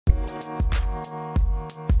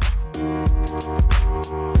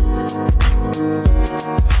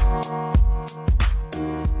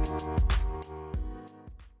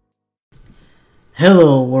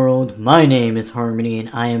Hello world, my name is Harmony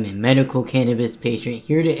and I am a medical cannabis patient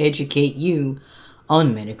here to educate you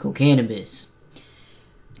on medical cannabis.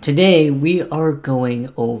 Today we are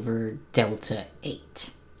going over Delta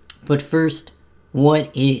 8. But first,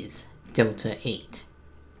 what is Delta 8?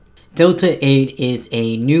 Delta 8 is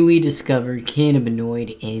a newly discovered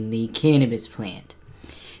cannabinoid in the cannabis plant.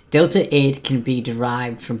 Delta 8 can be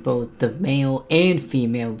derived from both the male and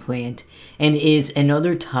female plant and is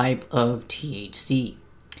another type of THC.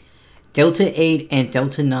 Delta 8 and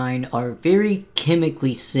Delta 9 are very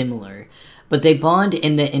chemically similar, but they bond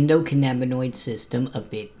in the endocannabinoid system a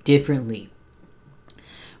bit differently.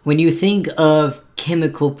 When you think of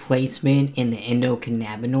chemical placement in the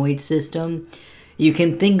endocannabinoid system, you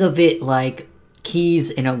can think of it like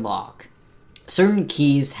keys in a lock. Certain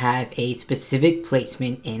keys have a specific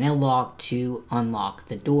placement in a lock to unlock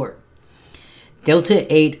the door. Delta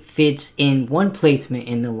 8 fits in one placement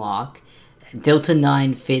in the lock. Delta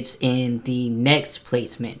 9 fits in the next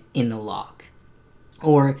placement in the lock.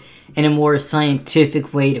 Or, in a more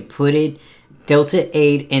scientific way to put it, Delta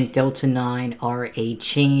 8 and Delta 9 are a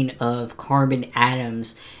chain of carbon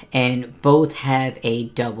atoms and both have a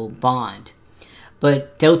double bond.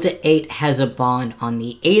 But Delta 8 has a bond on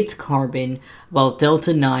the 8th carbon, while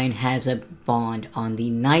Delta 9 has a bond on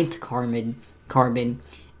the 9th carbon,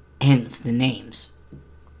 hence the names.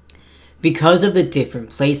 Because of the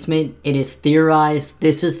different placement, it is theorized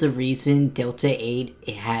this is the reason Delta 8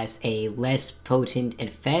 has a less potent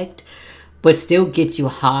effect, but still gets you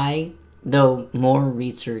high, though more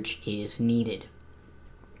research is needed.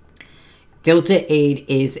 Delta 8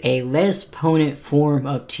 is a less potent form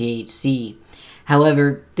of THC.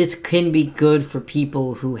 However, this can be good for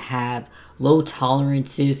people who have low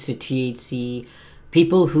tolerances to THC,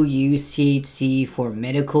 people who use THC for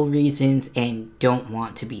medical reasons and don't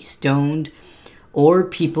want to be stoned, or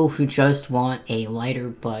people who just want a lighter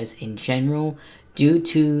buzz in general due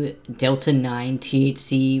to Delta 9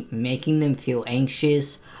 THC making them feel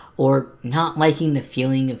anxious or not liking the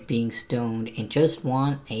feeling of being stoned and just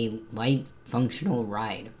want a light functional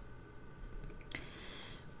ride.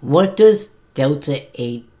 What does Delta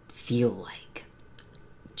 8 feel like?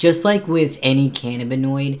 Just like with any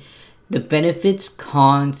cannabinoid, the benefits,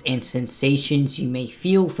 cons, and sensations you may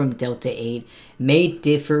feel from Delta 8 may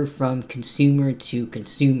differ from consumer to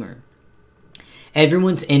consumer.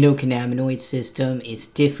 Everyone's endocannabinoid system is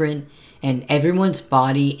different, and everyone's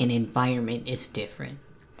body and environment is different.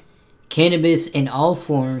 Cannabis in all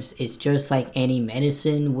forms is just like any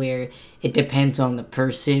medicine where it depends on the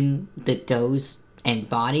person, the dose, and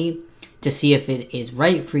body to see if it is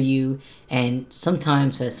right for you, and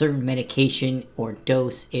sometimes a certain medication or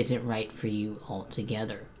dose isn't right for you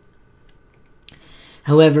altogether.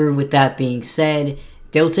 However, with that being said,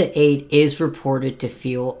 Delta 8 is reported to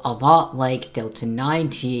feel a lot like Delta 9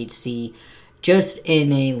 THC, just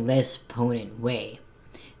in a less potent way.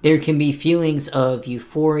 There can be feelings of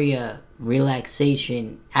euphoria,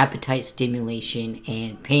 relaxation, appetite stimulation,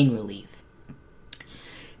 and pain relief.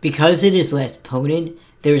 Because it is less potent,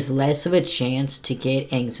 there's less of a chance to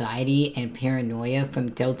get anxiety and paranoia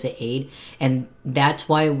from Delta 8, and that's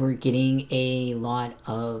why we're getting a lot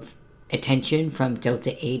of attention from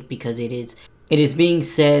Delta 8, because it is being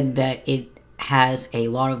said that it has a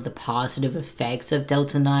lot of the positive effects of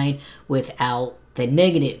Delta 9 without the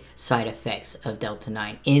negative side effects of Delta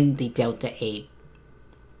 9 in the Delta 8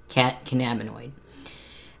 cannabinoid.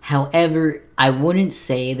 However, I wouldn't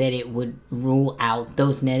say that it would rule out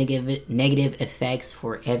those negative effects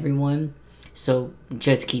for everyone, so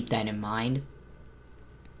just keep that in mind.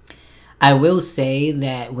 I will say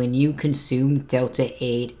that when you consume Delta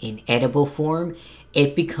 8 in edible form,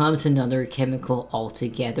 it becomes another chemical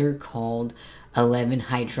altogether called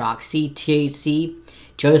 11-hydroxy-THC,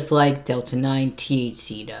 just like Delta 9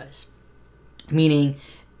 THC does. Meaning,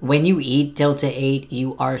 when you eat Delta 8,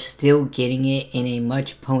 you are still getting it in a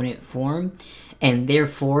much potent form, and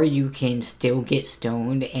therefore you can still get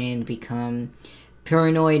stoned and become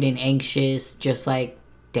paranoid and anxious, just like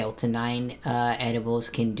Delta 9 edibles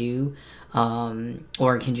can do,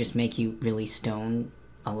 or it can just make you really stoned.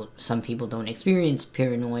 Some people don't experience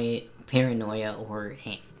paranoia or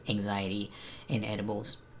anxiety in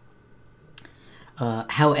edibles.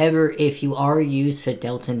 However, if you are used to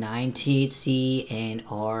Delta 9 THC and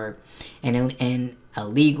are in a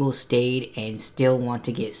legal state and still want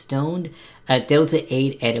to get stoned, a Delta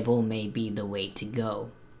 8 edible may be the way to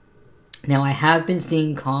go. Now, I have been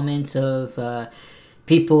seeing comments of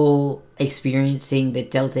people experiencing the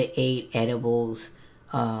Delta 8 edibles,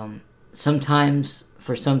 sometimes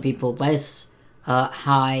for some people less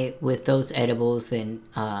high with those edibles than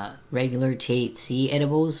regular THC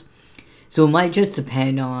edibles. So it might just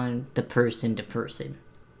depend on the person to person.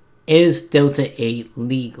 Is Delta 8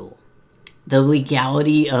 legal? The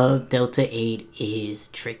legality of Delta 8 is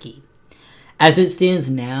tricky. As it stands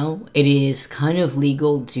now, it is kind of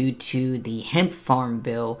legal due to the hemp farm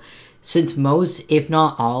bill, since most, if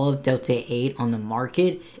not all, of Delta 8 on the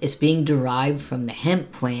market is being derived from the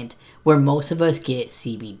hemp plant where most of us get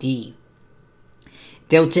CBD.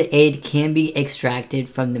 Delta 8 can be extracted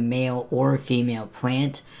from the male or female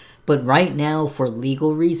plant, but right now, for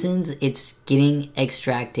legal reasons, it's getting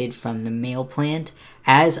extracted from the male plant,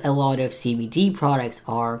 as a lot of CBD products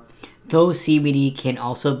are, though CBD can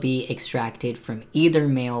also be extracted from either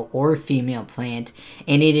male or female plant,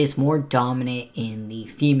 and it is more dominant in the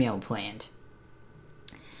female plant.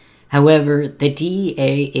 However, the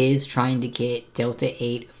DEA is trying to get Delta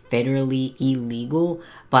 8 federally illegal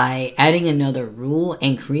by adding another rule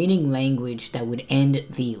and creating language that would end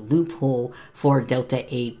the loophole for Delta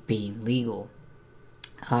 8 being legal.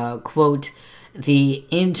 Quote, the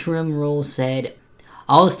interim rule said,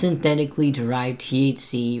 all synthetically derived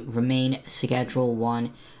THC remain Schedule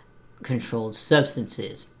 1 controlled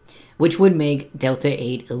substances, which would make Delta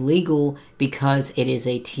 8 illegal because it is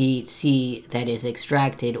a THC that is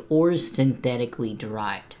extracted or synthetically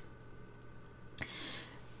derived.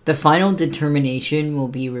 The final determination will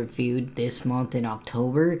be reviewed this month in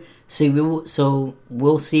October, so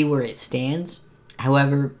we'll see where it stands.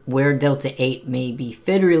 However, where Delta 8 may be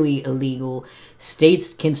federally illegal,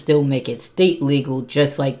 states can still make it state legal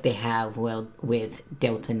just like they have with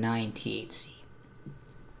Delta 9 THC.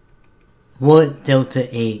 What Delta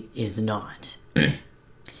 8 is not.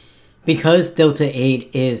 Because Delta 8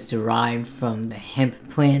 is derived from the hemp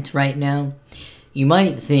plant right now, you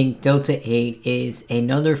might think Delta 8 is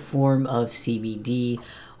another form of CBD,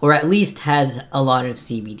 or at least has a lot of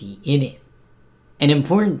CBD in it. An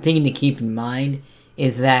important thing to keep in mind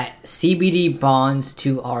is that CBD bonds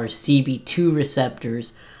to our CB2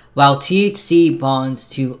 receptors, while THC bonds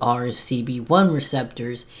to our CB1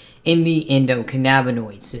 receptors in the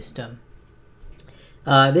endocannabinoid system.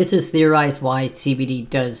 This is theorized why CBD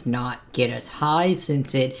does not get us high,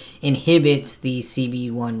 since it inhibits the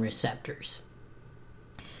CB1 receptors.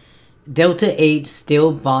 Delta 8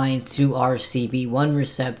 still binds to our CB1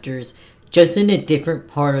 receptors, just in a different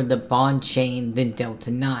part of the bond chain than Delta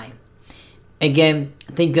 9. Again,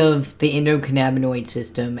 think of the endocannabinoid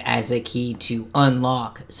system as a key to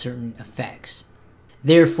unlock certain effects.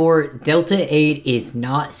 Therefore, Delta 8 is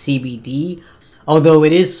not CBD, although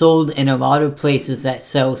it is sold in a lot of places that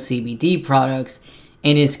sell CBD products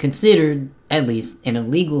and is considered, at least in a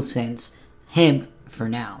legal sense, hemp for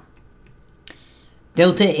now.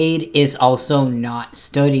 Delta 8 is also not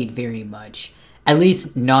studied very much, at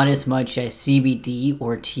least not as much as CBD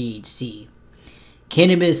or THC.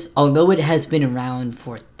 Cannabis, although it has been around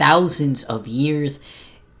for thousands of years,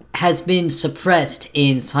 has been suppressed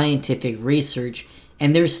in scientific research,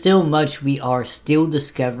 and there's still much we are still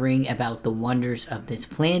discovering about the wonders of this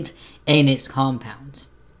plant and its compounds.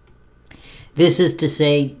 This is to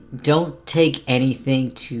say, don't take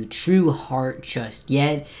anything to true heart just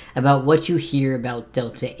yet about what you hear about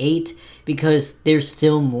Delta 8, because there's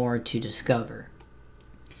still more to discover.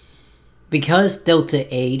 Because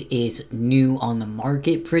Delta 8 is new on the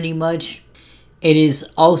market pretty much, it is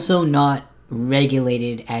also not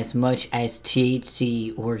regulated as much as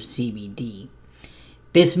THC or CBD.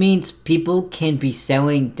 This means people can be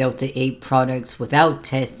selling Delta 8 products without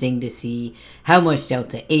testing to see how much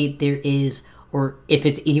Delta 8 there is, or if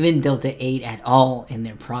it's even Delta 8 at all in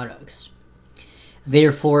their products.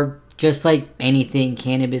 Therefore, just like anything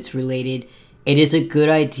cannabis related, it is a good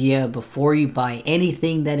idea before you buy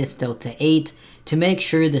anything that is Delta 8 to make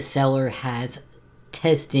sure the seller has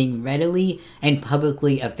testing readily and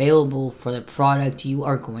publicly available for the product you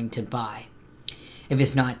are going to buy. If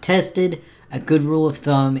it's not tested, a good rule of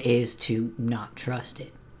thumb is to not trust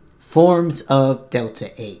it. Forms of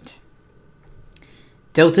Delta 8.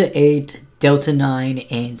 Delta 8, Delta 9,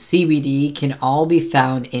 and CBD can all be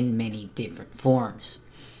found in many different forms.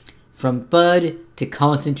 From bud to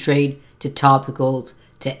concentrate to topicals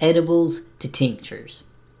to edibles to tinctures.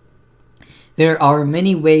 There are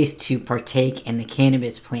many ways to partake in the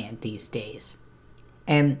cannabis plant these days.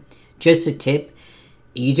 And just a tip,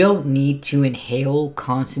 you don't need to inhale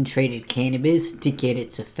concentrated cannabis to get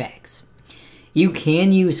its effects. You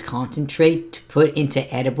can use concentrate to put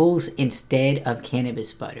into edibles instead of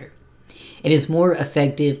cannabis butter. It is more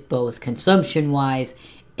effective both consumption-wise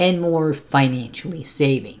and more financially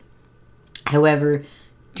saving. However,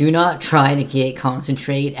 do not try to get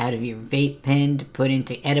concentrate out of your vape pen to put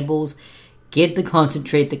into edibles. Get the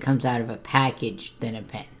concentrate that comes out of a package than a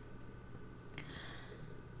pen.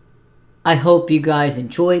 I hope you guys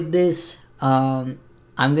enjoyed this. I'm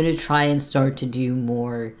going to try and start to do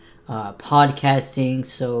more podcasting.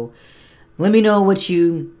 So let me know what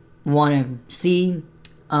you want to see.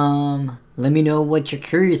 Let me know what you're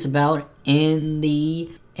curious about in the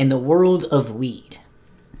world of weed.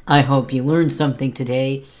 I hope you learned something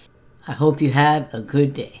today. I hope you have a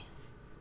good day.